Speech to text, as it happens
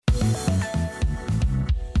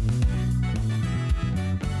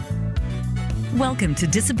Welcome to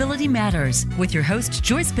Disability Matters with your host,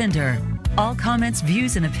 Joyce Bender. All comments,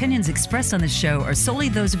 views, and opinions expressed on the show are solely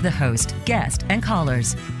those of the host, guest, and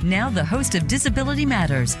callers. Now, the host of Disability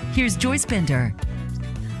Matters, here's Joyce Bender.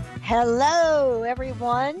 Hello,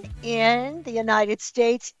 everyone in the United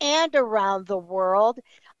States and around the world.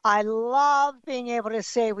 I love being able to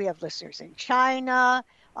say we have listeners in China,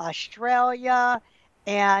 Australia,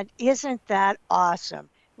 and isn't that awesome?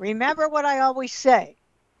 Remember what I always say.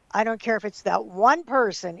 I don't care if it's that one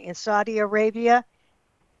person in Saudi Arabia,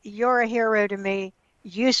 you're a hero to me.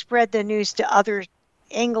 You spread the news to other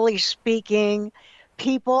English-speaking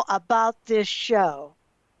people about this show,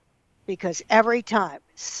 because every time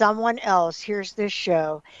someone else hears this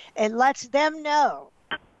show, it lets them know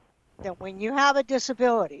that when you have a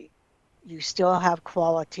disability, you still have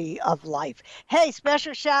quality of life. Hey,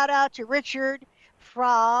 special shout out to Richard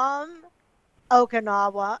from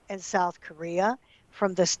Okinawa in South Korea,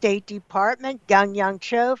 from the State Department, Gang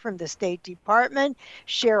Cho from the State Department,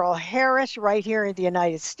 Cheryl Harris right here in the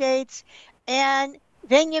United States, and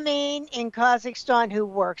Benjamin in Kazakhstan, who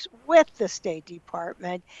works with the State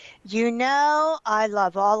Department. You know, I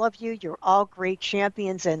love all of you. You're all great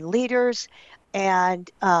champions and leaders, and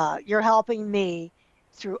you're helping me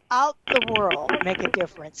throughout the world make a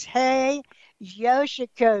difference. Hey,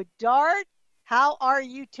 Yoshiko Dart, how are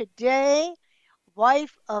you today?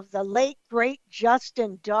 Wife of the late, great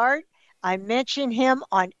Justin Dart. I mention him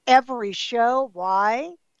on every show.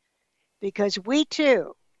 Why? Because we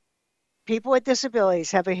too, people with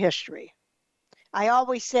disabilities, have a history. I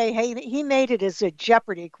always say, hey, he made it as a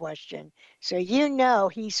Jeopardy question, so you know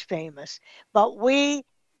he's famous. But we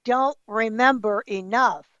don't remember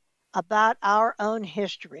enough about our own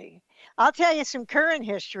history. I'll tell you some current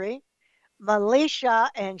history. Melisha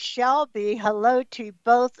and Shelby, hello to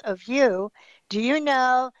both of you. Do you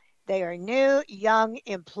know they are new young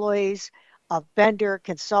employees of Bender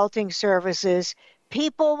Consulting Services,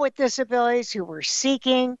 people with disabilities who were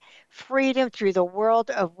seeking freedom through the world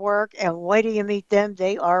of work, and wait till you meet them,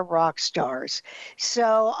 they are rock stars.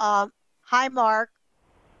 So, hi, Mark.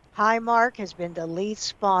 Hi, Mark has been the lead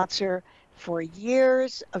sponsor for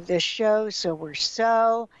years of this show, so we're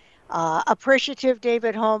so appreciative,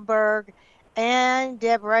 David Holmberg and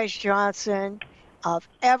Deb Rice Johnson, of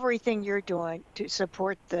everything you're doing to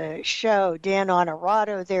support the show. Dan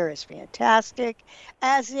Honorato there is fantastic,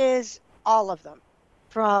 as is all of them,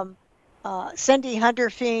 from Cindy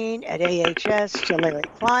Hunterfein at AHS to Larry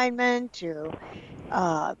Kleinman to,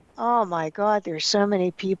 oh my God, there's so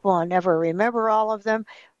many people. I'll never remember all of them,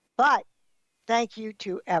 but thank you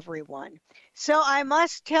to everyone. So I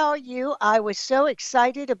must tell you, I was so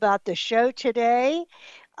excited about the show today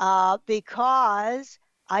because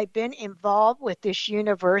I've been involved with this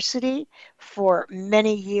university for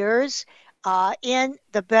many years in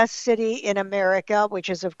the best city in America, which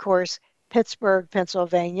is, of course, Pittsburgh,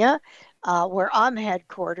 Pennsylvania, where I'm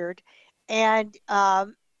headquartered. And,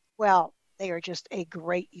 well, they are just a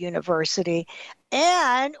great university.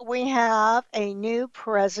 And we have a new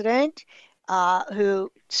president who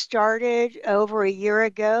started over a year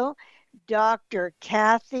ago, Dr.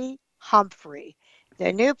 Kathy Humphrey,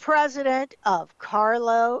 the new president of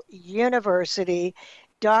Carlow University.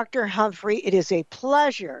 Dr. Humphrey, it is a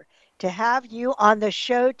pleasure to have you on the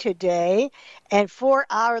show today. And for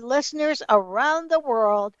our listeners around the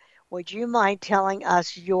world, would you mind telling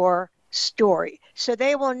us your story so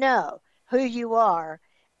they will know who you are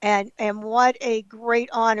and what a great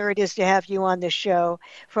honor it is to have you on the show,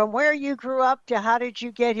 from where you grew up to how did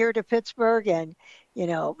you get here to Pittsburgh and, you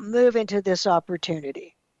know, move into this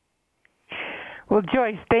opportunity. Well,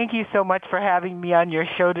 Joyce, thank you so much for having me on your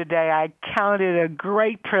show today. I count it a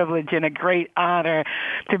great privilege and a great honor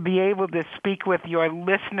to be able to speak with your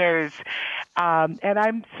listeners. And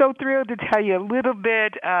I'm so thrilled to tell you a little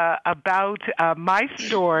bit about my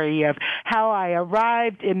story of how I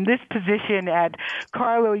arrived in this position at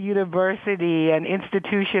Carlow University, an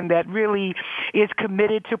institution that really is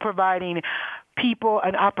committed to providing people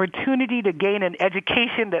an opportunity to gain an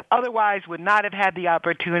education that otherwise would not have had the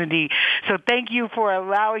opportunity. So thank you for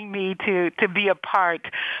allowing me to be a part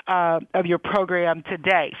of your program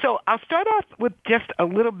today. So I'll start off with just a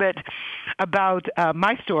little bit about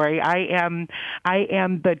my story. I am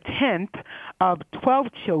the 10th of 12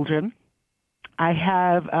 children. I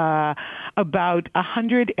have about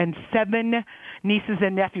 107 nieces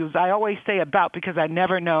and nephews. I always say about because I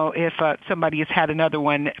never know if somebody has had another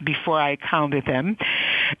one before I counted them.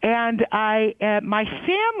 And my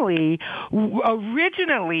family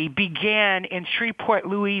originally began in Shreveport,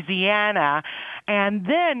 Louisiana, And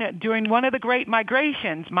then during one of the great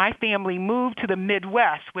migrations, my family moved to the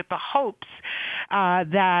Midwest with the hopes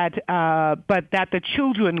that the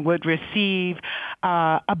children would receive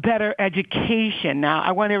a better education. Now,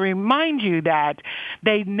 I want to remind you that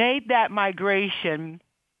they made that migration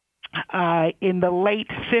in the late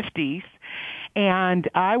 50s. And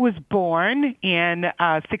I was born in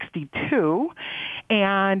 62,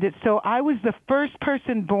 and so I was the first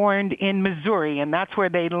person born in Missouri, and that's where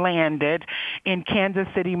they landed, in Kansas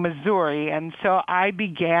City, Missouri. And so I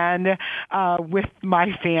began with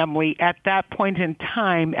my family at that point in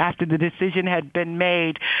time after the decision had been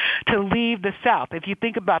made to leave the South. If you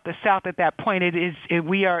think about the South at that point,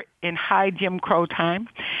 we are in high Jim Crow time,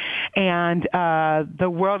 and the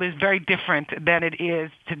world is very different than it is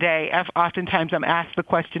today. Oftentimes I'm asked the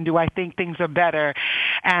question, do I think things are better?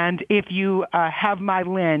 And if you have my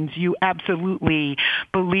lens, you absolutely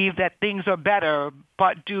believe that things are better.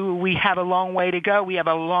 But do we have a long way to go? We have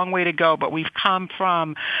a long way to go, but we've come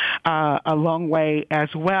from a long way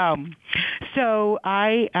as well. So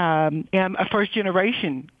I am a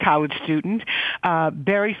first-generation college student,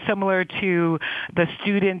 very similar to the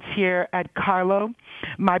students here at Carlow.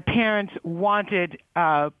 My parents wanted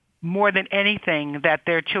more than anything that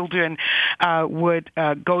their children would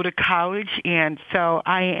go to college, and so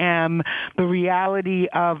I am the reality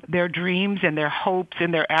of their dreams and their hopes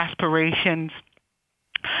and their aspirations.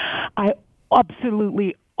 I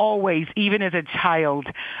absolutely always, even as a child,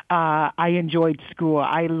 I enjoyed school.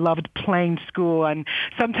 I loved playing school, and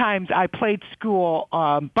sometimes I played school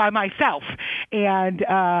by myself, and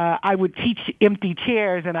I would teach empty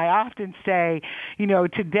chairs, and I often say,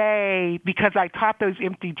 today, because I taught those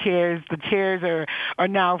empty chairs, the chairs are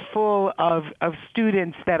now full of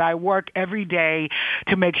students that I work every day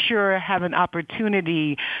to make sure have an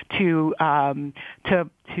opportunity to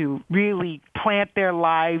really plant their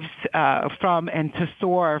lives from and to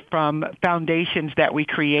soar from foundations that we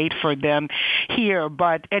create for them here.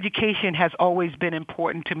 But education has always been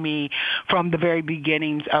important to me from the very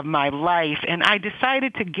beginnings of my life. And I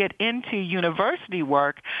decided to get into university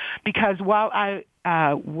work because while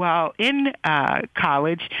in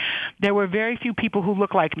college, there were very few people who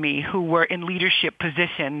looked like me who were in leadership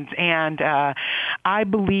positions, and I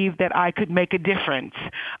believed that I could make a difference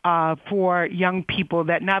for young people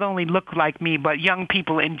that not only look like me, but young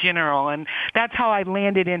people in general. And that's how I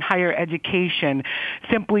landed in higher education,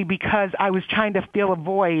 simply because I was trying to fill a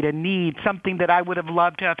void, a need, something that I would have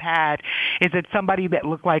loved to have had, is that somebody that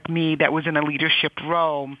looked like me that was in a leadership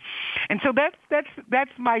role. And so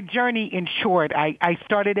that's my journey in short. I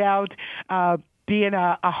started out being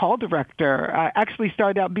a hall director. I actually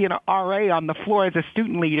started out being an RA on the floor as a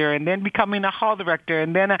student leader, and then becoming a hall director.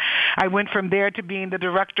 And then I went from there to being the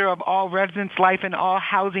director of all residence life and all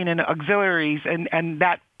housing and auxiliaries, and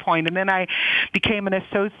that point. And then I became an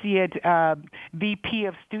associate VP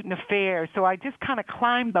of student affairs. So I just kind of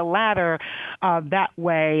climbed the ladder that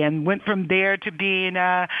way, and went from there to being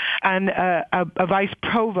a vice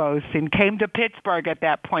provost, and came to Pittsburgh at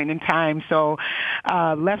that point in time. So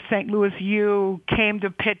left St. Louis U, came to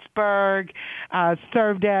Pittsburgh,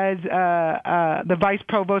 served as the vice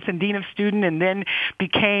provost and dean of student, and then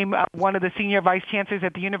became one of the senior vice chancellors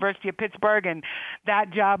at the University of Pittsburgh. And that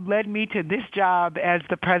job led me to this job as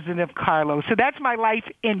the president of Carlow. So that's my life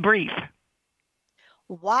in brief.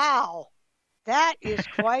 Wow. That is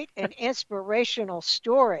quite an inspirational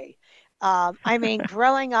story.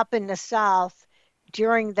 Growing up in the South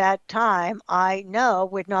during that time, I know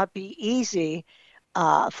would not be easy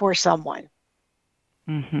for someone.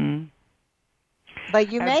 Mm-hmm.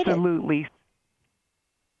 But you made it. Absolutely.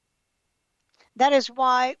 That is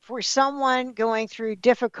why, for someone going through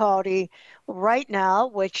difficulty right now,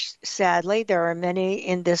 which sadly there are many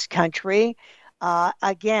in this country,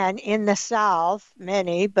 again, in the South,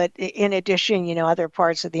 many, but in addition, other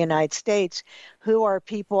parts of the United States, who are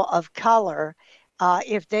people of color,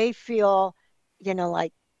 if they feel,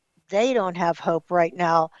 like they don't have hope right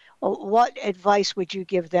now, what advice would you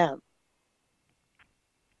give them?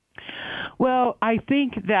 Well, I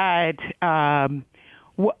think that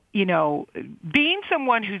being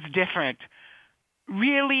someone who's different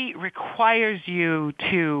really requires you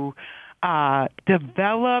to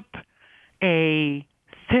develop a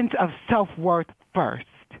sense of self-worth first.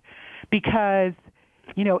 Because,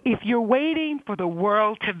 if you're waiting for the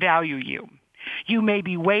world to value you, you may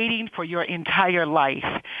be waiting for your entire life.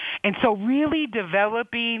 And so really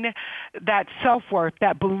developing that self-worth,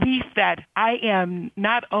 that belief that I am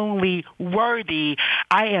not only worthy,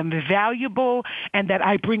 I am valuable and that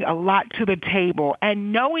I bring a lot to the table.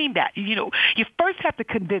 And knowing that, you first have to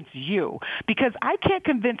convince you, because I can't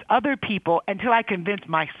convince other people until I convince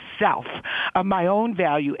myself of my own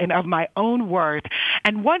value and of my own worth.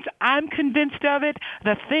 And once I'm convinced of it,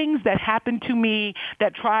 the things that happen to me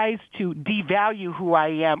that tries to devalue who I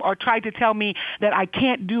am or try to tell me that I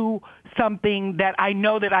can't do something that I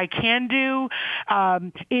know that I can do,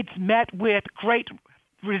 it's met with great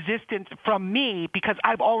resistance from me, because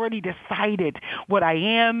I've already decided what I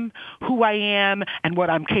am, who I am, and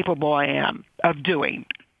what I'm capable I am of doing.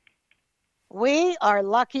 We are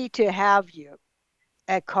lucky to have you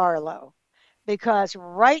at Carlow, because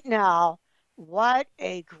right now, what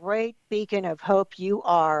a great beacon of hope you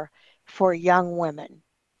are for young women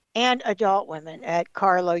and adult women at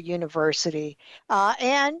Carlow University,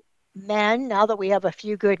 and men, now that we have a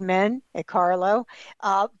few good men at Carlow.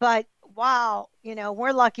 But wow,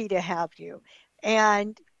 we're lucky to have you.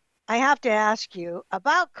 And I have to ask you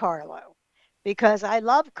about Carlow, because I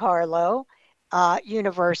love Carlow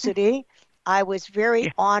University. I was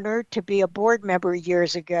very honored to be a board member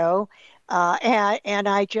years ago, and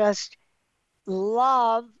I just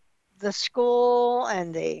love the school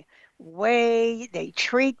and the way they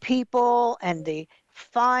treat people and the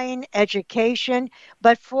fine education.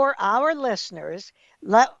 But for our listeners,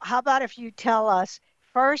 how about if you tell us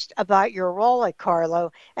first about your role at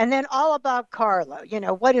Carlow, and then all about Carlow?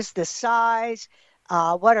 What is the size?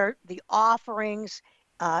 What are the offerings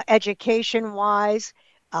education-wise?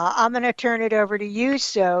 I'm going to turn it over to you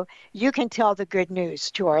so you can tell the good news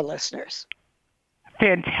to our listeners.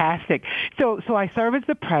 Fantastic. So I serve as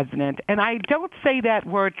the president, and I don't say that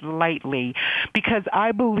word lightly, because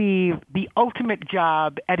I believe the ultimate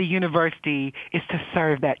job at a university is to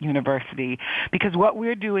serve that university, because what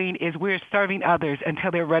we're doing is we're serving others until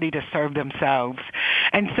they're ready to serve themselves.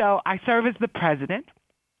 And so I serve as the president.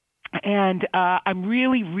 And I'm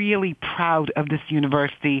really, really proud of this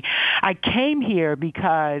university. I came here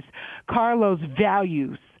because Carlow's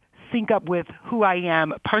values sync up with who I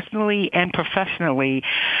am personally and professionally.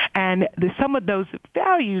 And some of those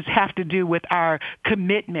values have to do with our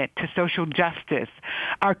commitment to social justice,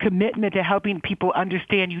 our commitment to helping people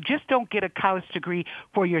understand you just don't get a college degree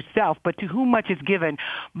for yourself, but to whom much is given,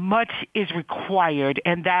 much is required.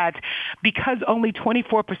 And that because only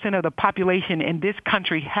 24% of the population in this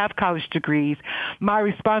country have college degrees, my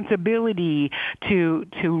responsibility to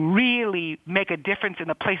really make a difference in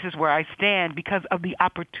the places where I stand because of the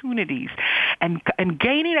opportunities. And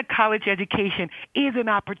gaining a college education is an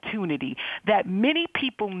opportunity that many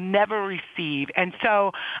people never receive. And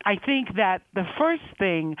so I think that the first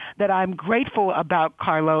thing that I'm grateful about,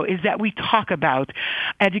 Carlow, is that we talk about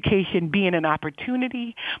education being an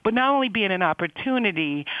opportunity, but not only being an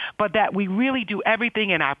opportunity, but that we really do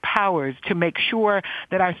everything in our powers to make sure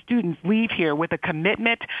that our students leave here with a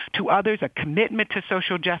commitment to others, a commitment to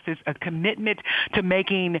social justice, a commitment to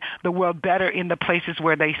making the world better in the places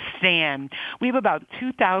where they stand. We have about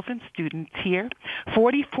 2,000 students here.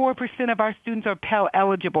 44% of our students are Pell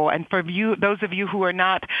eligible, and for those of you who are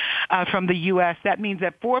not from the U.S., that means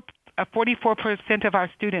that 44% of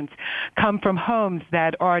our students come from homes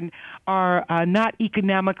that are not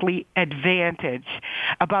economically advantaged.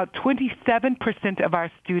 About 27% of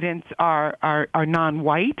our students are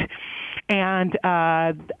non-white, and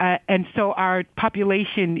so our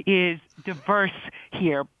population is diverse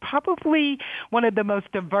here. Probably one of the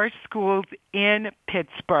most diverse schools in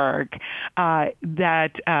Pittsburgh,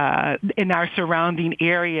 that in our surrounding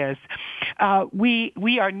areas.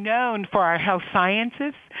 We are known for our health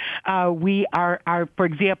sciences. For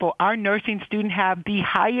example, our nursing students have the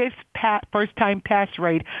highest first-time pass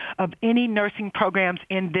rate of any nursing programs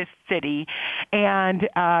in this city, and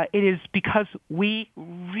it is because we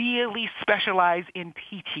really specialize in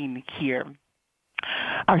teaching here.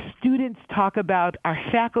 Our students talk about our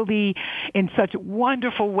faculty in such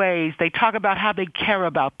wonderful ways. They talk about how they care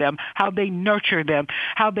about them, how they nurture them,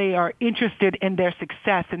 how they are interested in their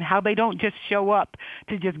success, and how they don't just show up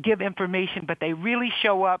to just give information, but they really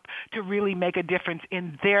show up to really make a difference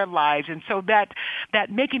in their lives. And so that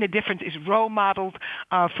making a difference is role modeled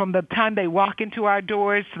from the time they walk into our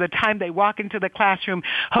doors to the time they walk into the classroom,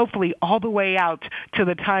 hopefully all the way out to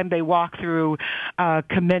the time they walk through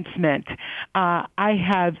commencement. I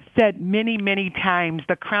have said many, many times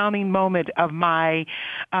the crowning moment of my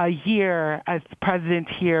year as president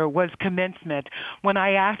here was commencement, when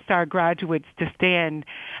I asked our graduates to stand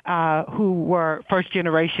who were first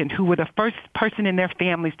generation, who were the first person in their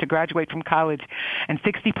families to graduate from college, and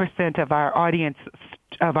 60% of our audience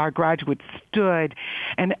of our graduates stood,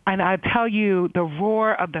 and I tell you, the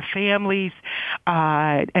roar of the families,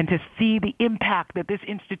 and to see the impact that this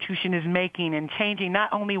institution is making and changing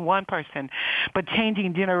not only one person, but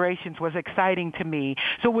changing generations was exciting to me.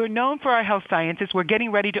 So we're known for our health sciences. We're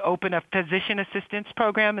getting ready to open a physician assistance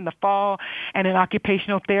program in the fall and an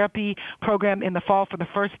occupational therapy program in the fall for the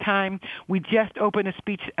first time. We just opened a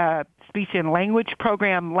speech and language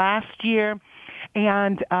program last year.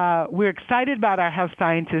 And we're excited about our health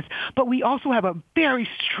sciences, but we also have a very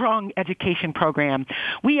strong education program.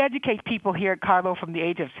 We educate people here at Carlow from the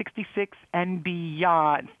age of 66 and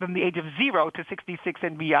beyond, from the age of 0 to 66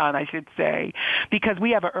 and beyond, I should say, because we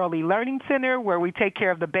have an early learning center where we take care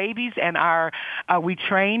of the babies, and we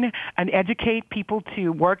train and educate people to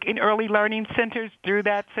work in early learning centers through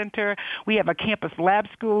that center. We have a campus lab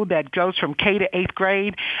school that goes from K to 8th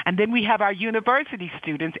grade, and then we have our university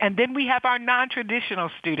students, and then we have our non-traditional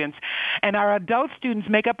students, and our adult students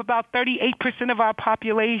make up about 38% of our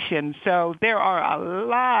population. So there are a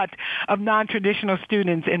lot of non-traditional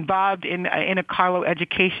students involved in a Carlow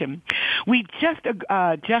education. We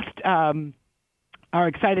are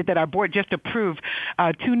excited that our board just approved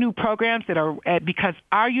 2 new programs that are because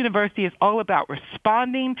our university is all about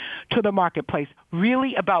responding to the marketplace,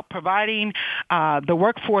 really about providing the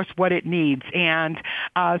workforce what it needs. And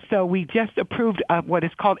so we just approved what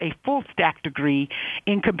is called a full stack degree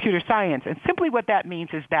in computer science. And simply what that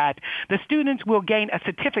means is that the students will gain a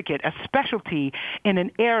certificate, a specialty in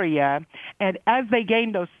an area, and as they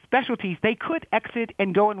gain those specialties, they could exit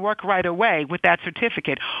and go and work right away with that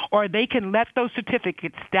certificate, or they can let those certificates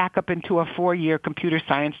stack up into a 4-year computer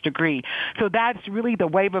science degree. So that's really the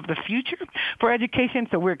wave of the future for education,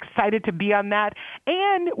 so we're excited to be on that.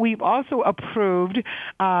 And we've also approved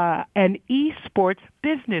an esports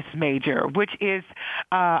business major, which is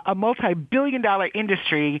a multi-billion-dollar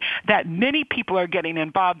industry that many people are getting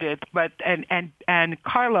involved in, and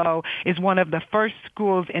Carlow is one of the first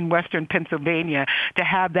schools in Western Pennsylvania to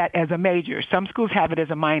have that as a major. Some schools have it as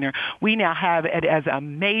a minor. We now have it as a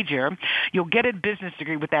major. You'll get a business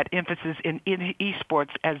degree with that emphasis in esports.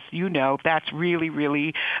 As you know, that's really,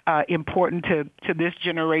 really important to this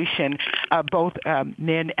generation, both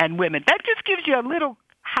men and women. That just gives you a little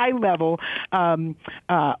high-level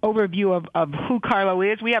overview of who Carlow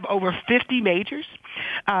is. We have over 50 majors,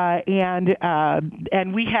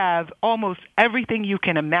 and we have almost everything you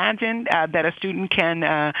can imagine that a student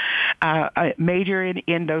can major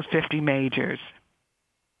in those 50 majors.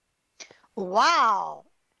 Wow.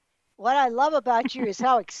 What I love about you is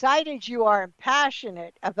how excited you are and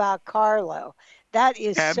passionate about Carlow. That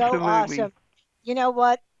is Absolutely. So awesome. You know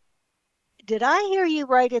what? Did I hear you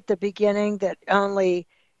right at the beginning that only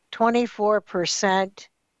 24%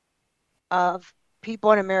 of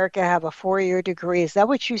people in America have a 4-year degree? Is that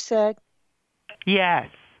what you said? Yes.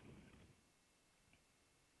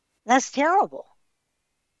 That's terrible.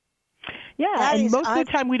 Yeah, and most of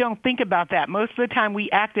the time we don't think about that. Most of the time we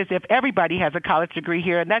act as if everybody has a college degree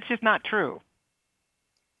here, and that's just not true.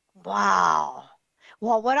 Wow.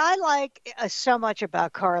 Well, what I like so much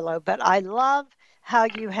about Carlow, but I love how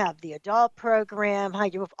you have the adult program, how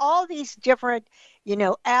you have all these different,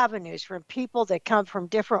 avenues from people that come from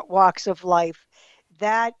different walks of life.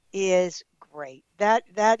 That is great. That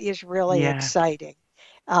is really exciting.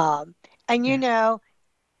 And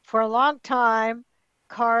for a long time,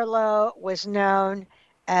 Carlow was known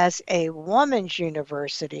as a woman's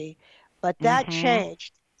university, but that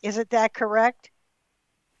changed. Isn't that correct?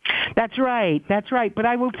 That's right. But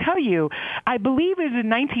I will tell you, I believe it was in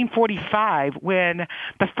 1945 when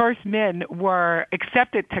the first men were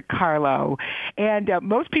accepted to Carlow. And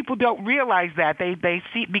most people don't realize that. They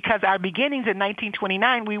see, because our beginnings in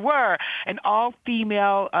 1929, we were an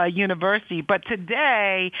all-female university. But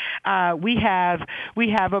today, we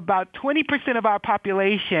have about 20% of our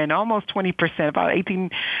population, almost 20%, about 18%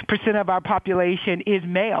 of our population is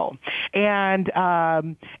male. And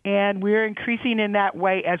we're increasing in that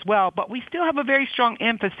way as well, but we still have a very strong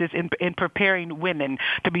emphasis in preparing women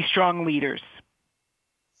to be strong leaders.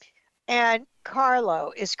 And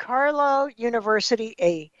Carlow, is Carlow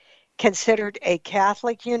University considered a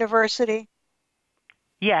Catholic university?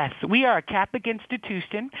 Yes, we are a Catholic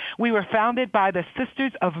institution. We were founded by the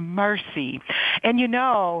Sisters of Mercy. And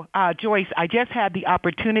Joyce, I just had the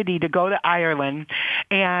opportunity to go to Ireland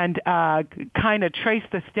and kind of trace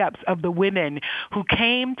the steps of the women who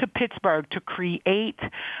came to Pittsburgh to create,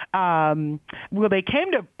 they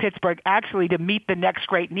came to Pittsburgh actually to meet the next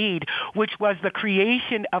great need, which was the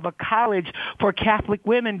creation of a college for Catholic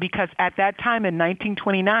women, because at that time in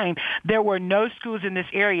 1929, there were no schools in this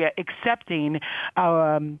area accepting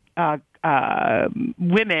women,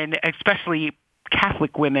 especially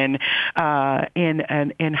Catholic women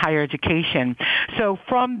in higher education. So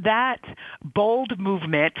from that bold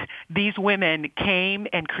movement, these women came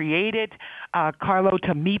and created Carlow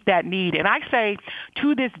to meet that need. And I say,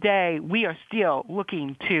 to this day, we are still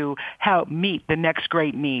looking to help meet the next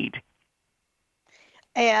great need.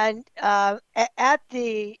 And at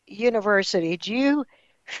the university, do you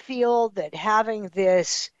feel that having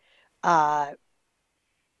this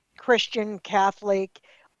Christian Catholic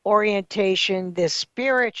orientation, this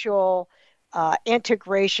spiritual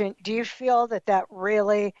integration, do you feel that that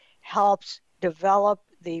really helps develop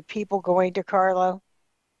the people going to Carlow?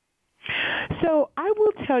 So I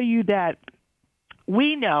will tell you that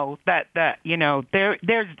we know that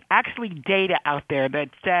there's actually data out there that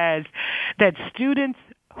says that students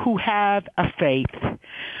who have a faith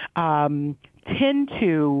tend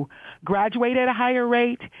to graduate at a higher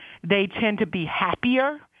rate. They tend to be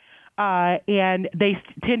happier, and they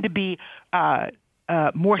tend to be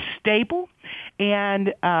more stable.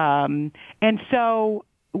 And so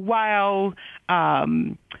while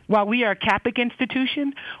we are a Catholic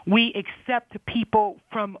institution, we accept people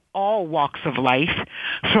from all walks of life,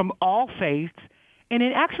 from all faiths. And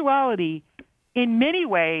in actuality, in many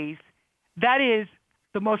ways, that is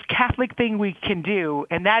the most Catholic thing we can do,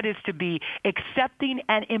 and that is to be accepting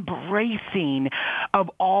and embracing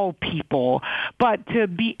of all people. But to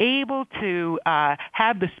be able to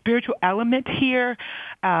have the spiritual element here,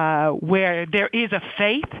 where there is a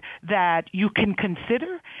faith that you can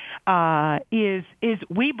consider, is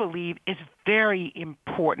we believe is very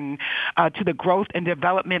important to the growth and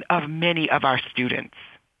development of many of our students.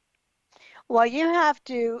 Well, you have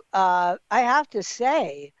to, I have to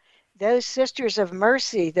say, those Sisters of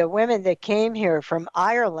Mercy, the women that came here from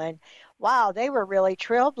Ireland, wow, they were really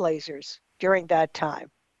trailblazers during that time.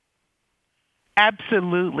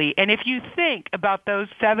 Absolutely. And if you think about those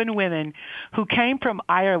 7 women who came from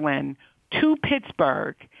Ireland to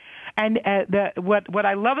Pittsburgh, and what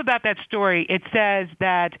I love about that story, it says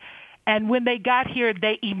that, and when they got here,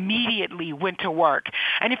 they immediately went to work.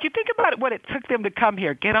 And if you think about what it took them to come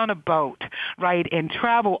here, get on a boat, right, and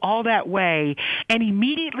travel all that way, and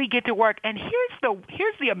immediately get to work. And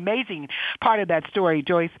here's the amazing part of that story,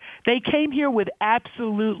 Joyce. They came here with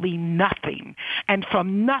absolutely nothing, and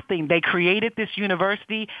from nothing, they created this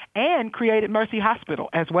university and created Mercy Hospital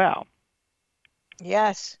as well.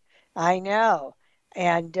 Yes, I know.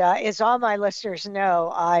 And as all my listeners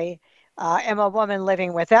know, I am a woman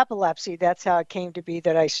living with epilepsy. That's how it came to be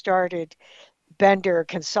that I started Bender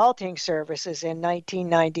Consulting Services in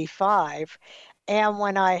 1995. And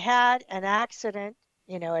when I had an accident,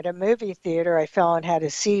 at a movie theater, I fell and had a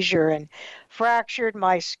seizure and fractured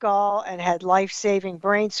my skull and had life-saving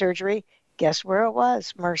brain surgery. Guess where it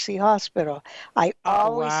was? Mercy Hospital. I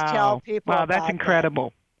always tell people wow, that's incredible.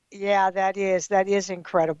 That. Yeah, that is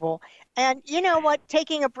incredible. And you know what?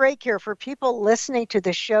 Taking a break here for people listening to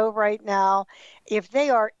the show right now, if they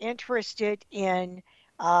are interested in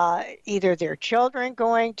either their children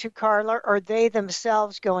going to Carlow or they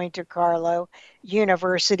themselves going to Carlow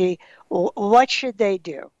University, what should they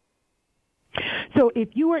do? So if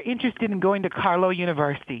you are interested in going to Carlow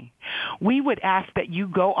University, we would ask that you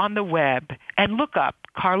go on the web and look up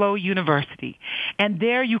Carlow University. And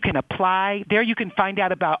there you can apply. There you can find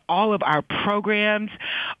out about all of our programs,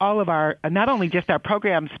 all of our, not only just our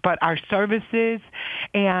programs, but our services.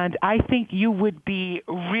 And I think you would be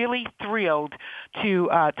really thrilled to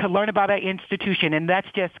learn about our institution. And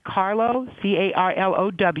that's just Carlow,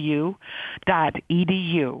 CarLow.edu.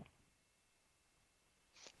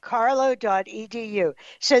 Carlow.edu.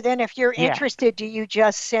 So then if you're interested, do you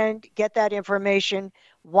just get that information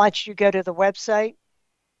once you go to the website?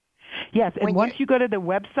 Yes, and once you go to the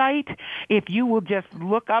website, if you will just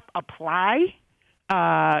look up apply,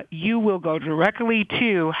 you will go directly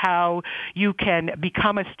to how you can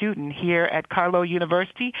become a student here at Carlow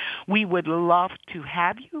University. We would love to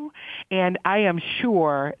have you, and I am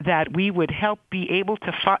sure that we would be able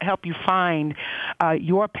to help you find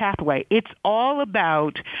your pathway. It's all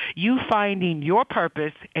about you finding your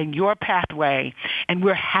purpose and your pathway, and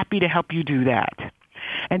we're happy to help you do that.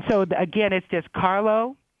 And so, again, it's just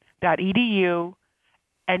Carlow.edu,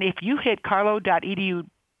 and if you hit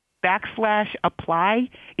Carlow.edu/apply,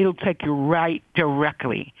 it'll take you right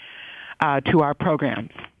directly to our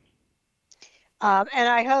programs. And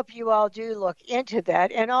I hope you all do look into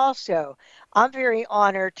that. And also, I'm very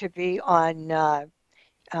honored to be on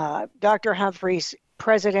Dr. Humphrey's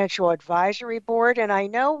Presidential Advisory Board. And I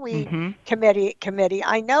know committee,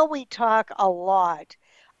 I know we talk a lot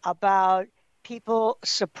about people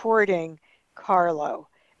supporting Carlow.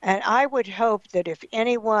 And I would hope that if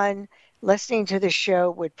anyone listening to the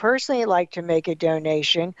show would personally like to make a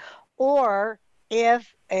donation, or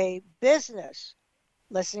if a business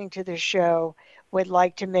listening to the show would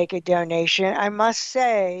like to make a donation, I must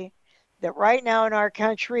say that right now in our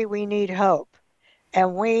country, we need hope.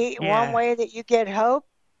 And one Yeah. way that you get hope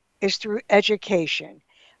is through education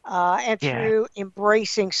and Yeah. through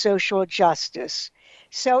embracing social justice.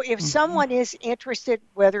 So, if Hmm. someone is interested,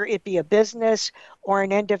 whether it be a business or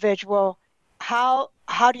an individual, how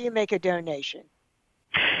do you make a donation?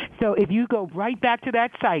 So if you go right back to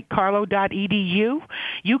that site, carlow.edu,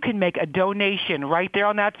 you can make a donation right there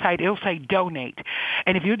on that site. It'll say donate.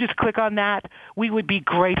 And if you just click on that, we would be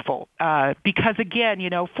grateful. Because again,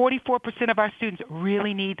 44% of our students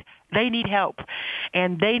really need help,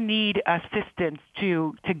 and they need assistance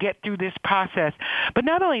to get through this process. But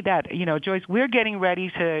not only that, Joyce, we're getting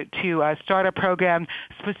ready to start a program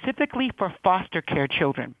specifically for foster care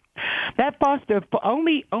children. That foster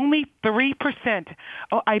only 3%,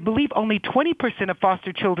 I believe only 20% of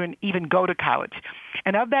foster children even go to college.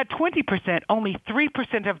 And of that 20%, only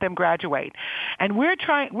 3% of them graduate. And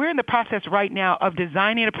we're in the process right now of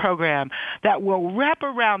designing a program that will wrap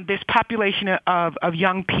around this population of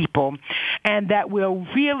young people, and that will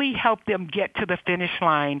really help them get to the finish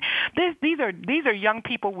line. These are young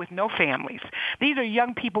people with no families. These are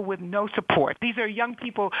young people with no support. These are young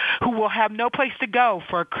people who will have no place to go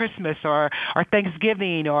for Christmas or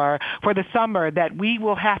Thanksgiving or for the summer, that we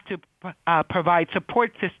will have to provide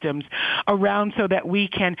support systems around so that we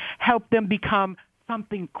can help them become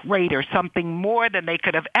something greater, something more than they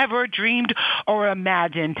could have ever dreamed or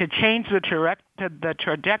imagined, to change the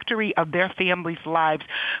trajectory of their families' lives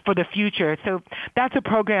for the future. So that's a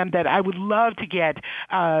program that I would love to get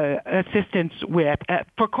assistance with.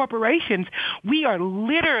 For corporations, we are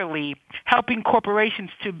literally helping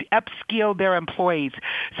corporations to upskill their employees.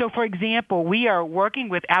 So, for example, we are working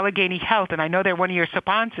with Allegheny Health, and I know they're one of your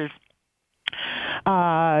sponsors.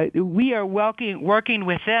 We are working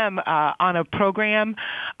with them on a program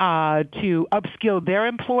to upskill their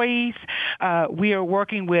employees. We are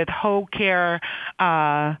working with Highmark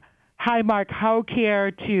Whole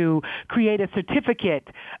Care to create a certificate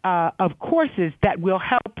of courses that will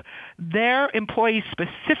help their employees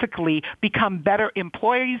specifically become better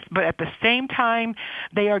employees, but at the same time,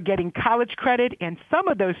 they are getting college credit. And some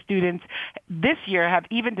of those students this year have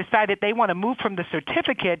even decided they want to move from the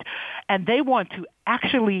certificate and they want to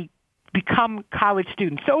actually become college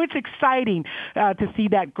students. So it's exciting to see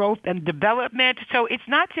that growth and development. So it's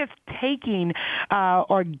not just taking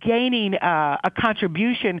or gaining a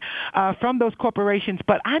contribution from those corporations,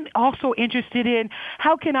 but I'm also interested in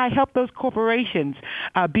how can I help those corporations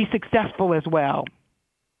be successful as well.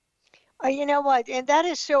 You know what? And that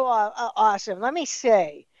is so awesome. Let me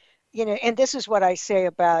say, and this is what I say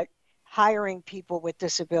about hiring people with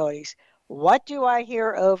disabilities. What do I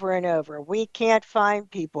hear over and over? We can't find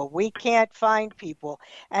people. We can't find people.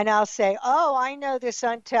 And I'll say, oh, I know this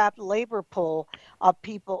untapped labor pool of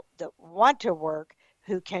people that want to work,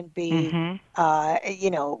 who can be,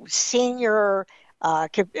 Mm-hmm. senior,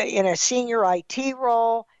 in a senior IT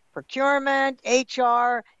role, procurement,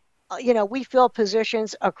 HR. We fill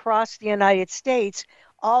positions across the United States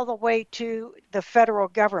all the way to the federal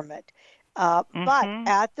government. But Mm-hmm.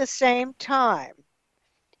 at the same time,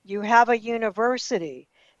 you have a university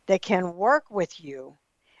that can work with you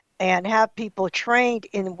and have people trained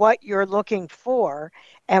in what you're looking for.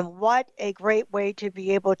 And what a great way to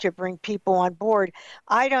be able to bring people on board.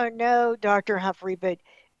 I don't know, Dr. Humphrey, but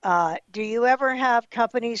do you ever have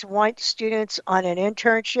companies want students on an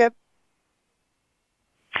internship?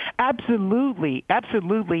 Absolutely,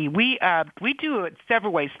 absolutely. We do it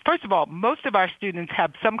several ways. First of all, most of our students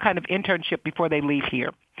have some kind of internship before they leave here.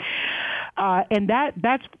 And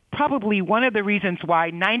that's probably one of the reasons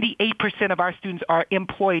why 98% of our students are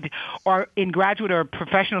employed or in graduate or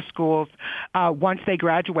professional schools once they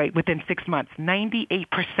graduate within 6 months.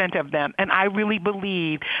 98% of them. And I really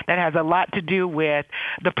believe that has a lot to do with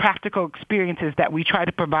the practical experiences that we try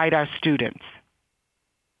to provide our students.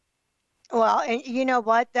 Well, and you know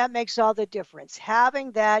what? That makes all the difference.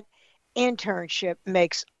 Having that internship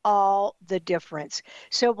makes all the difference.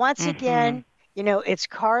 So once Mm-hmm. again, it's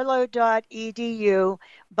carlow.edu.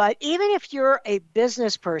 But even if you're a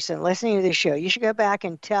business person listening to the show, you should go back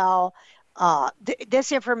and tell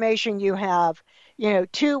this information you have,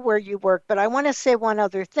 to where you work. But I want to say one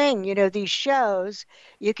other thing. These shows,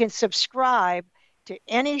 you can subscribe to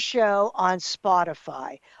any show on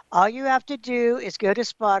Spotify. All you have to do is go to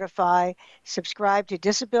Spotify, subscribe to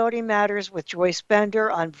Disability Matters with Joyce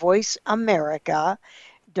Bender on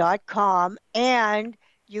voiceamerica.com, and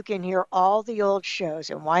you can hear all the old shows.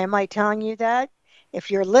 And why am I telling you that? If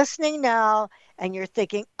you're listening now and you're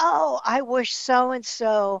thinking, oh, I wish so and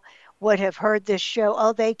so would have heard this show,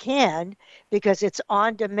 oh, they can, because it's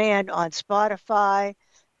on demand on Spotify,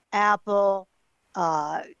 Apple,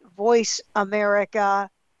 uh, voiceamerica.com,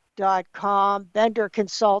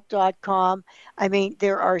 benderconsult.com. I mean,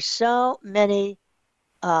 there are so many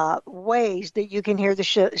ways that you can hear the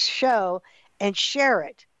show and share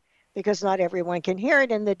it, because not everyone can hear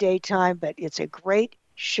it in the daytime, but it's a great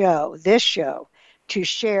show, this show, to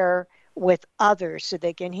share with others so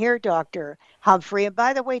they can hear Dr. Humphrey. And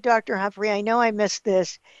by the way, Dr. Humphrey, I know I missed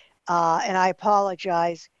this, and I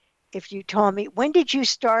apologize if you told me. When did you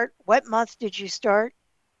start? What month did you start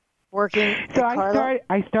working So at Carlow?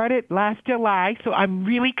 I started last July, so I'm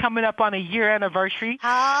really coming up on a year anniversary,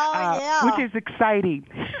 Oh, which yeah. is exciting.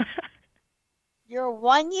 Your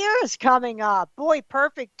 1 year is coming up. Boy,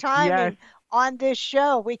 perfect Yes, timing on this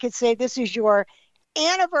show. We could say this is your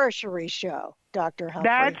anniversary show, Dr. Humphrey.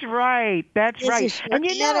 that's right. That's This right. is your And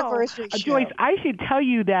anniversary Joyce, show. I should tell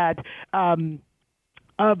you that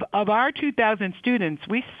of our 2,000 students,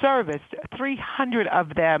 we serviced 300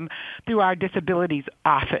 of them through our disabilities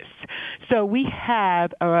office. So we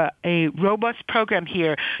have a robust program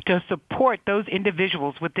here to support those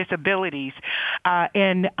individuals with disabilities,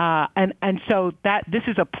 and so that this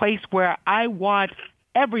is a place where I want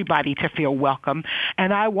everybody to feel welcome,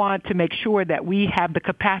 and I want to make sure that we have the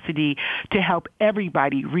capacity to help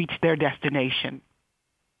everybody reach their destination.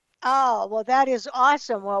 Oh, well, that is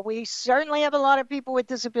awesome. Well, we certainly have a lot of people with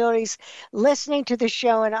disabilities listening to the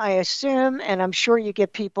show, and I assume, and I'm sure you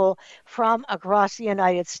get people from across the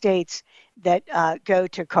United States that go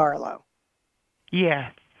to Carlow.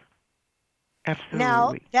 Yes,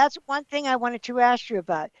 Now, absolutely. that's one thing I wanted to ask you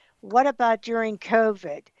about. What about during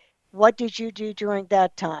COVID? What did you do during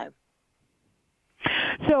that time?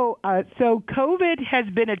 So COVID has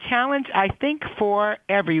been a challenge, I think, for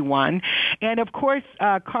everyone. And of course,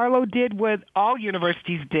 Carlow did what all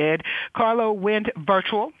universities did. Carlow went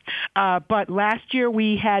virtual. But last year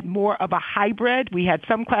we had more of a hybrid. We had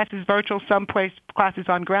some classes virtual, some classes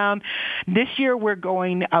on ground. This year we're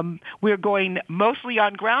going mostly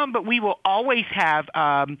on ground, but we will always have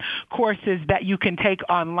courses that you can take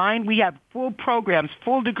online. We have full programs,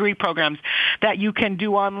 full degree programs that you can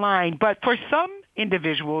do online. But for some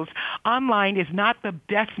individuals, online is not the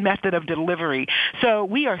best method of delivery. So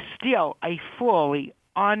we are still a fully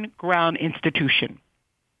on-ground institution.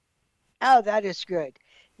 Oh, that is good.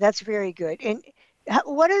 That's very good. And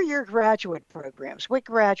what are your graduate programs? What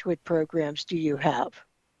graduate programs do you have?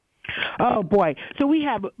 Oh, boy. So we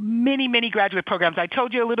have many, many graduate programs. I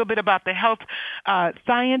told you a little bit about the health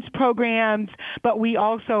science programs, but we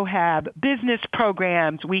also have business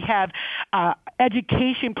programs. We have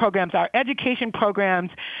education programs. Our education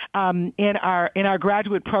programs in our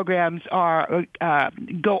graduate programs are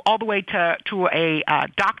go all the way to a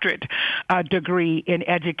doctorate degree in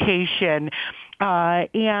education.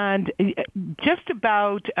 And just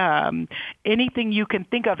about anything you can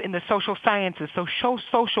think of in the social sciences, so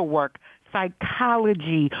social work,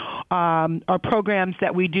 psychology, are programs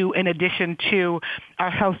that we do in addition to our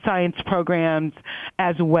health science programs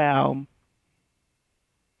as well.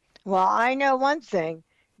 Well, I know one thing.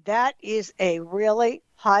 That is a really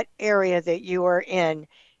hot area that you are in,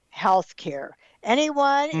 healthcare.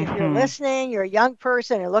 Anyone, if you're Mm-hmm. listening, you're a young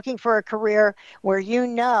person and looking for a career where you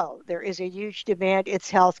know there is a huge demand,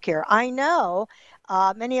 it's healthcare. I know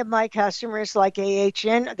many of my customers, like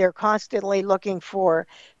AHN, they're constantly looking for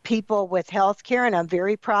people with healthcare, and I'm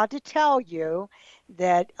very proud to tell you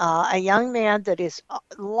that a young man that is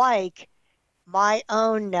like my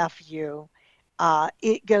own nephew,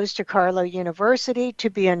 it goes to Carlow University to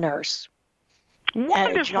be a nurse.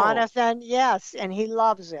 Wonderful. Jonathan, yes, and he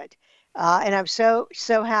loves it. And I'm so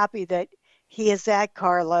happy that he is at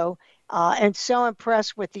Carlow, and so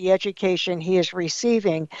impressed with the education he is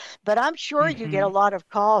receiving. But I'm sure you get a Mm-hmm. lot of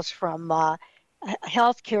calls from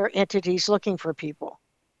healthcare entities looking for people.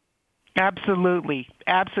 Absolutely.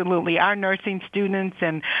 Absolutely. Our nursing students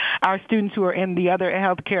and our students who are in the other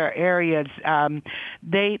healthcare areas,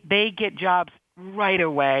 they get jobs right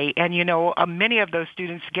away. And, many of those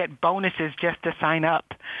students get bonuses just to sign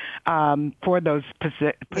up for those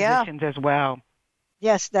Yeah, positions as well.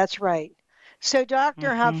 yes, that's right. So,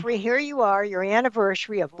 Dr. Hmm. Humphrey, here you are, your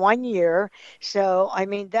anniversary of 1 year. So, I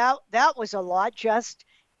mean, that was a lot, just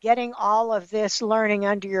getting all of this learning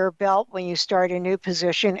under your belt when you start a new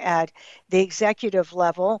position at the executive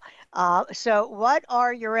level. So, what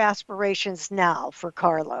are your aspirations now for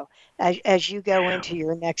Carlo as you go into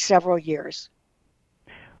your next several years?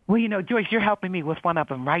 Well, Joyce, you're helping me with one of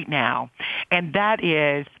them right now. And that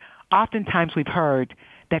is, oftentimes we've heard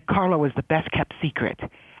that Carlow is the best kept secret.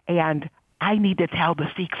 And I need to tell the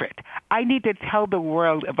secret. I need to tell the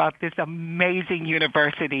world about this amazing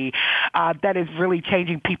university that is really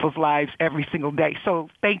changing people's lives every single day. So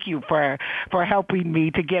thank you for helping me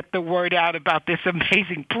to get the word out about this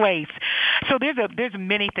amazing place. So there's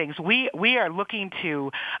many things. We are looking to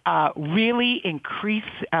really increase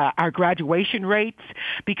our graduation rates,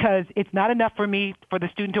 because it's not enough for the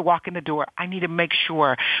student to walk in the door.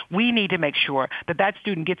 We need to make sure that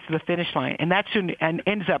student gets to the finish line, and that student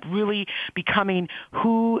ends up really becoming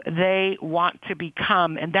who they want to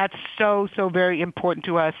become. And that's so very important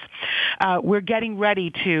to us. We're getting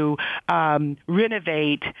ready to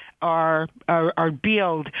renovate or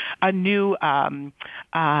build a new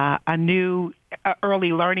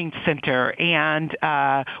early learning center, and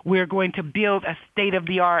we're going to build a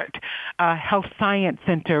state-of-the-art health science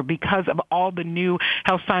center because of all the new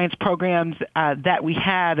health science programs that we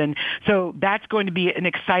have. And so that's going to be an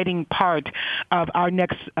exciting part of our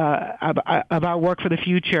next of our work for the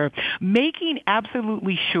future, making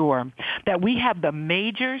absolutely sure that we have the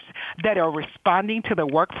majors that are responding to the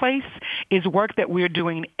workplace is work that we're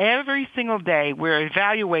doing every single day. We're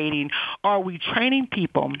evaluating, are we training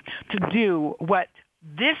people to do what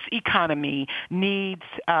this economy needs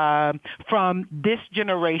from this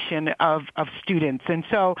generation of students. And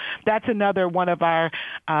so that's another one of our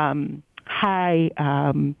high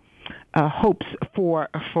hopes for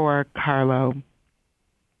Carlow.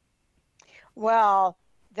 Well,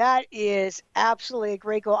 that is absolutely a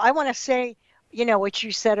great goal. I want to say, what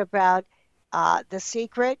you said about the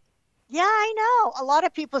secret. Yeah, I know. A lot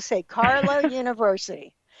of people say Carlow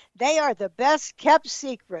University. They are the best kept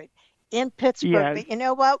secret in Pittsburgh. Yes. But you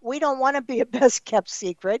know what? We don't want to be a best kept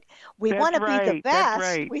secret. We want to be the best. That's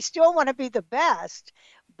right. We still want to be the best.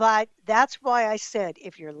 But that's why I said,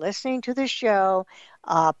 if you're listening to the show,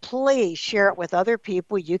 please share it with other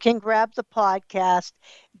people. You can grab the podcast,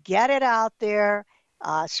 get it out there,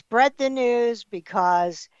 spread the news,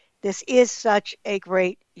 because this is such a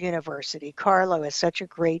great university. Carlow is such a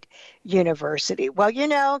great university. Well,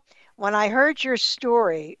 when I heard your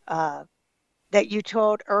story that you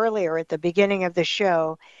told earlier at the beginning of the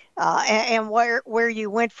show, and where you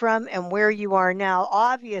went from and where you are now,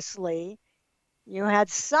 obviously you had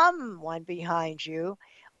someone behind you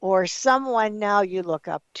or someone now you look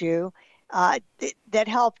up to that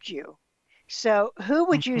helped you. So who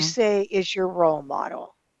would you say is your role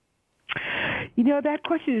model? That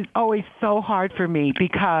question is always so hard for me,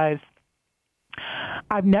 because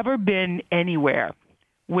I've never been anywhere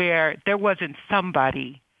where there wasn't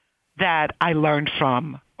somebody that I learned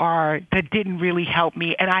from or that didn't really help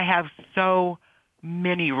me. And I have so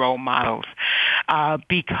many role models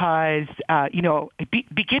because,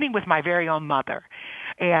 beginning with my very own mother,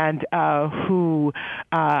 and who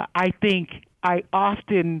I think I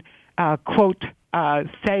often quote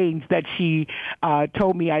sayings that she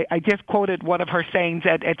told me. I just quoted one of her sayings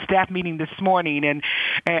at staff meeting this morning,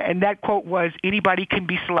 and that quote was, "Anybody can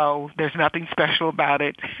be slow. There's nothing special about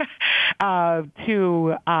it."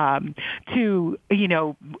 To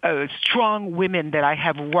strong women that I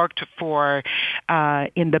have worked for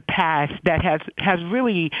in the past, that has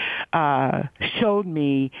really showed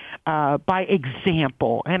me by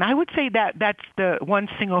example. And I would say that that's the one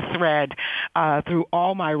single thread through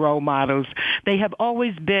all my role models. They have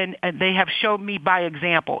always been, they have showed me by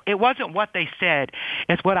example. It wasn't what they said,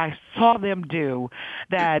 it's what I saw them do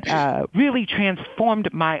that really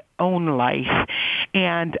transformed my own life.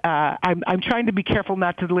 And I'm trying to be careful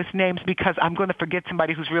not to list names, because I'm going to forget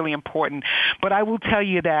somebody who's really important. But I will tell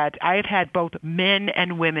you that I've had both men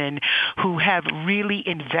and women who have really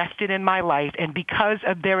invested in my life. And because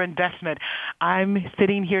of their investment, I'm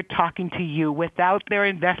sitting here talking to you. Without their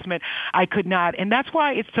investment, I could not. And that's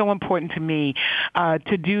why it's so important to me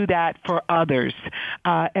to do that for others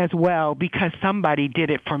as well, because somebody did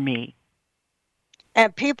it for me.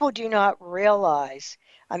 And people do not realize,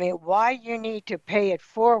 why you need to pay it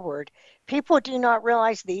forward. People do not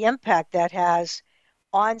realize the impact that has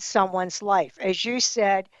on someone's life. As you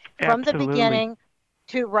said, from Absolutely. the beginning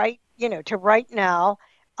to right now.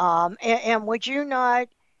 And would you not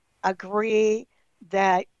agree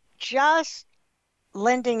that just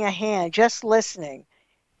lending a hand, just listening,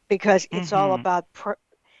 because it's all about,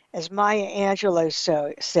 as Maya Angelou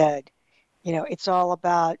said, it's all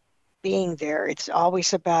about being there. It's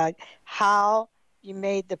always about how you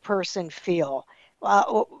made the person feel.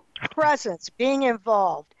 Presence, being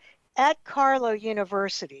involved at Carlow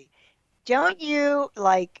University. Don't you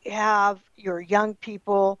have your young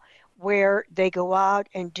people where they go out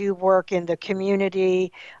and do work in the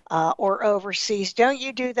community or overseas? Don't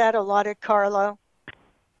you do that a lot at Carlow?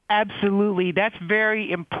 Absolutely. That's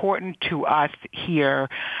very important to us here.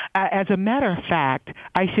 As a matter of fact,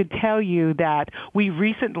 I should tell you that we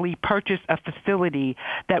recently purchased a facility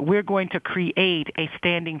that we're going to create a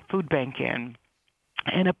standing food bank in.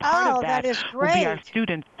 And a part of that is will be our great.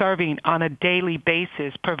 students serving on a daily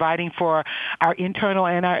basis, providing for our internal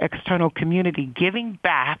and our external community. Giving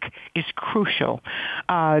back is crucial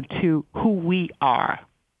to who we are.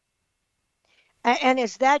 And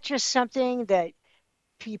is that just something that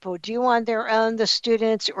people do on their own, the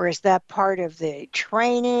students, or is that part of the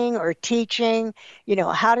training or teaching?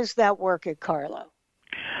 How does that work at Carlow?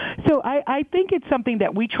 So I think it's something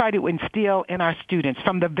that we try to instill in our students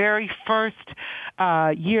from the very first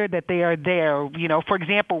year that they are there. For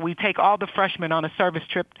example, we take all the freshmen on a service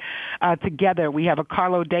trip together. We have a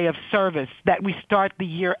Carlow Day of Service that we start the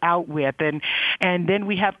year out with, and then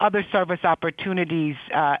we have other service opportunities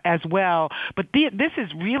as well. But this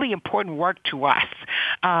is really important work to us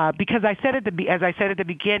because as I said at the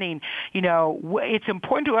beginning, it's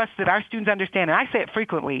important to us that our students understand, and I say it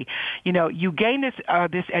frequently. You gain this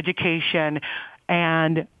education,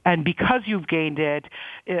 and because you've gained it,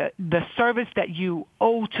 the service that you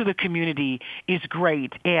owe to the community is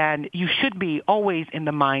great, and you should be always in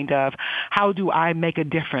the mind of, how do I make a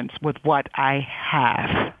difference with what I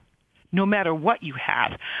have? No matter what you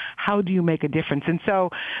have, how do you make a difference? And so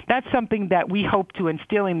that's something that we hope to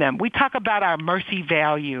instill in them. We talk about our mercy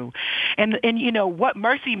value. And what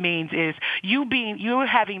mercy means is you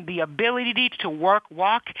having the ability to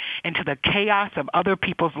walk into the chaos of other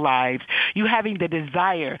people's lives. You having the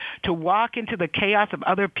desire to walk into the chaos of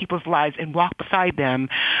other people's lives and walk beside them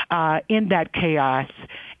in that chaos,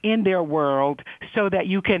 in their world, so that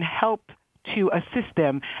you can help to assist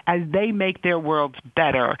them as they make their worlds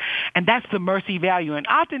better. And that's the mercy value. And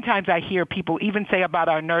oftentimes I hear people even say about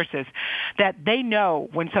our nurses that they know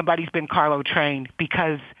when somebody's been Carlow trained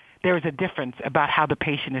because there is a difference about how the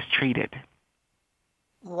patient is treated.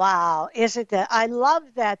 Wow. Isn't that? I love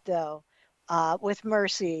that, though, with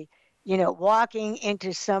mercy, walking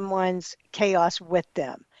into someone's chaos with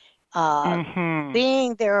them,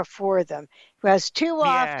 being there for them. Because too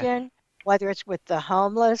often, whether it's with the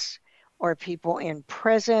homeless, or people in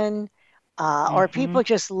prison, or people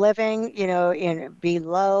just living, in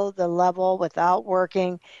below the level without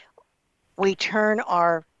working, we turn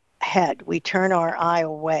our head, we turn our eye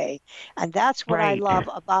away. And that's what I love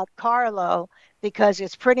about Carlow, because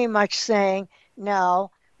it's pretty much saying,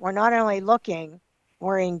 no, we're not only looking,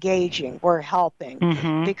 we're engaging, we're helping.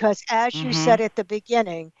 Because as you said at the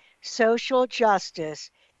beginning, social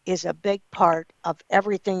justice is a big part of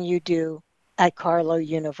everything you do at Carlow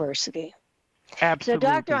University. Absolutely.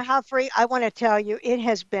 So, Dr. Humphrey, I want to tell you, it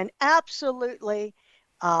has been absolutely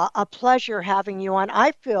a pleasure having you on.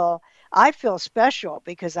 I feel special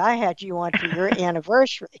because I had you on for your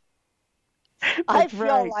anniversary. I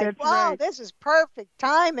feel like, wow, this is perfect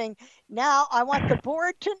timing. Now I want the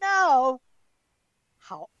board to know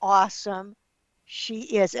how awesome she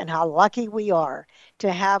is and how lucky we are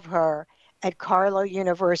to have her at Carlow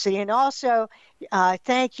University. And also,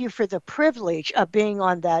 thank you for the privilege of being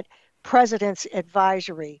on that President's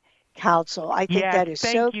Advisory Council. I think that is so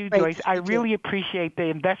great. Thank you, Joyce. I really appreciate the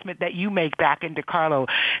investment that you make back into Carlow.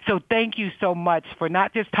 So thank you so much for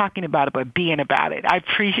not just talking about it, but being about it. I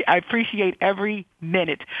appreciate every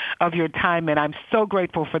minute of your time, and I'm so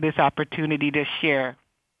grateful for this opportunity to share.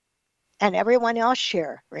 And everyone else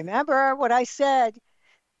share. Remember what I said.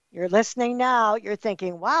 You're listening now. You're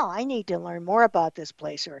thinking, wow, I need to learn more about this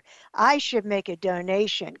place, or I should make a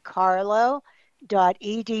donation. Carlow.edu.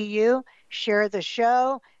 Share the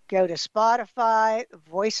show. Go to Spotify,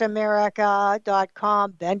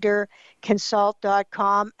 voiceamerica.com,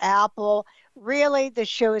 benderconsult.com, Apple. Really, the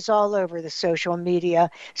show is all over the social media.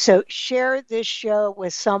 So share this show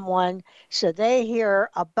with someone so they hear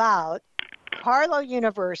about Carlow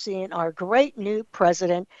University and our great new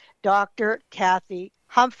president, Dr. Kathy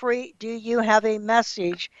Humphrey. Do you have a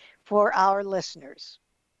message for our listeners?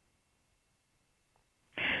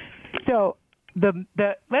 So let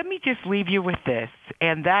me just leave you with this,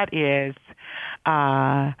 and that is,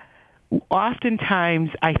 oftentimes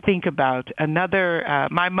I think about another,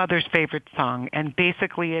 my mother's favorite song, and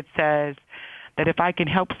basically it says that if I can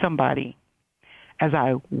help somebody as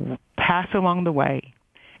I pass along the way,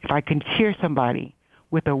 if I can cheer somebody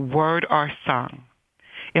with a word or song,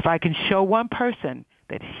 if I can show one person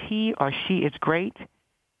that he or she is great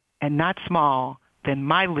and not small, then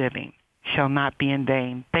my living shall not be in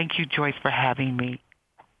vain. Thank you, Joyce, for having me.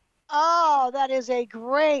 Oh, that is a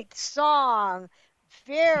great song.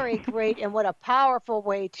 Very great, and what a powerful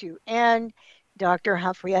way to end. Dr.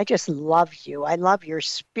 Humphrey, I just love you. I love your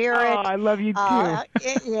spirit. Oh, I love you too.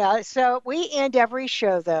 Yeah. So we end every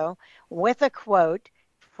show, though, with a quote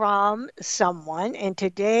from someone. And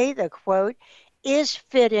today the quote is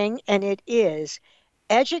fitting, and it is,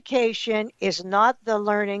 education is not the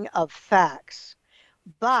learning of facts,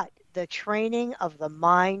 but the training of the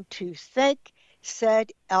mind to think,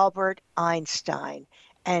 said Albert Einstein.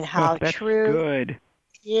 And how That's true, good.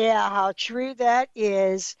 yeah, how true that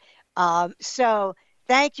is. So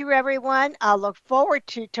thank you, everyone. I look forward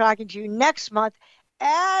to talking to you next month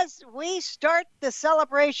as we start the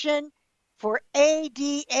celebration for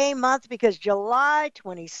ADA month, because July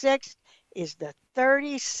 26th is the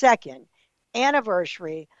 32nd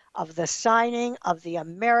anniversary of the signing of the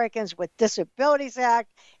Americans with Disabilities Act.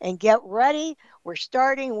 And get ready, we're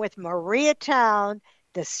starting with Maria Town,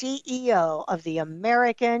 the CEO of the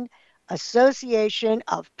American Association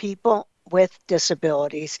of People with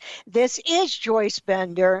Disabilities. This is Joyce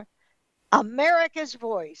Bender, America's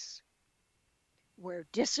Voice, where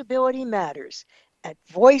disability matters, at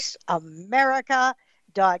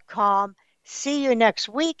voiceamerica.com. See you next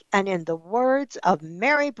week. And in the words of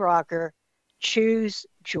Mary Brocker, choose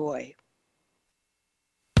joy.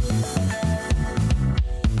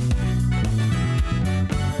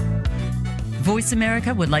 Voice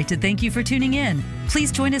America would like to thank you for tuning in.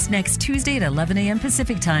 Please join us next Tuesday at 11 a.m.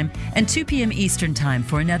 Pacific Time and 2 p.m. Eastern Time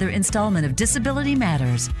for another installment of Disability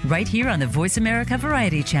Matters, right here on the Voice America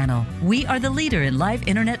Variety Channel. We are the leader in live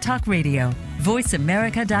Internet talk radio.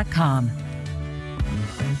 VoiceAmerica.com.